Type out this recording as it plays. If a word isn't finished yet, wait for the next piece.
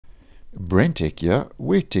BrenTech here,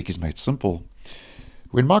 where tech is made simple.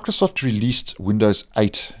 When Microsoft released Windows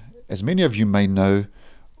 8, as many of you may know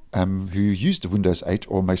who used Windows 8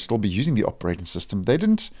 or may still be using the operating system, they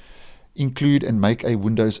didn't include and make a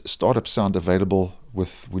Windows startup sound available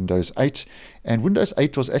with Windows 8. And Windows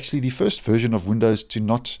 8 was actually the first version of Windows to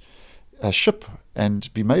not ship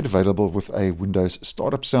and be made available with a Windows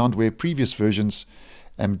startup sound, where previous versions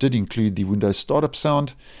did include the Windows startup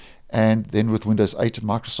sound. And then with Windows 8,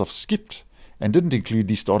 Microsoft skipped and didn't include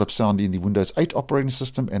the startup sound in the Windows 8 operating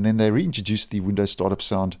system, and then they reintroduced the Windows startup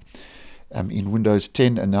sound in Windows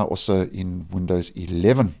 10 and now also in Windows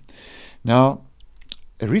 11. Now,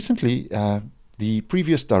 recently, the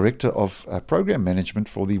previous director of program management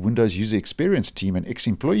for the Windows user experience team, an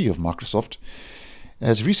ex-employee of Microsoft,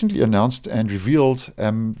 has recently announced and revealed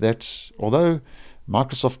that although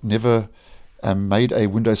Microsoft never made a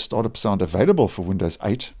Windows startup sound available for Windows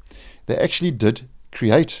 8, they actually did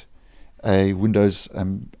create a Windows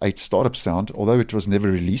 8 startup sound, although it was never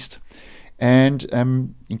released. And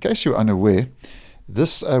in case you're unaware,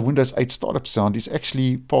 this Windows 8 startup sound is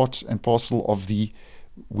actually part and parcel of the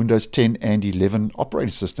Windows 10 and 11 operating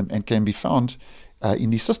system and can be found in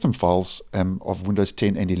the system files of Windows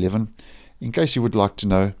 10 and 11, in case you would like to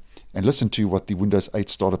know and listen to what the Windows 8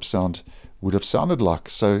 startup sound would have sounded like.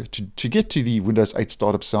 So to get to the Windows 8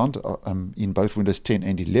 startup sound in both Windows 10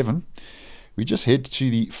 and 11, we just head to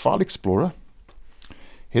the File Explorer,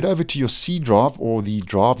 head over to your C drive or the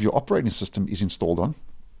drive your operating system is installed on,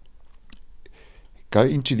 go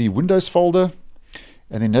into the Windows folder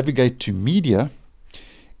and then navigate to Media,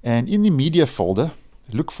 and in the Media folder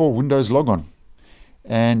look for Windows Logon.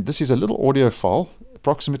 And this is a little audio file,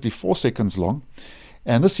 approximately 4 seconds long.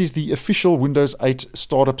 And this is the official Windows 8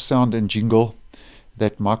 startup sound and jingle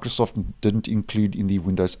that Microsoft didn't include in the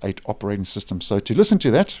Windows 8 operating system. So to listen to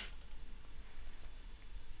that,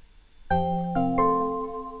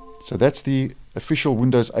 so that's the official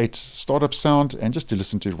Windows 8 startup sound, and just to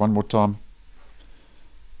listen to it one more time.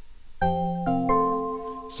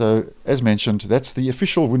 So as mentioned, that's the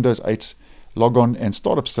official Windows 8 logon and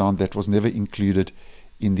startup sound that was never included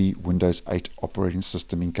in the Windows 8 operating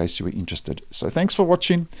system, in case you were interested. So thanks for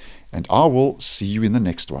watching, and I will see you in the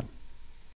next one.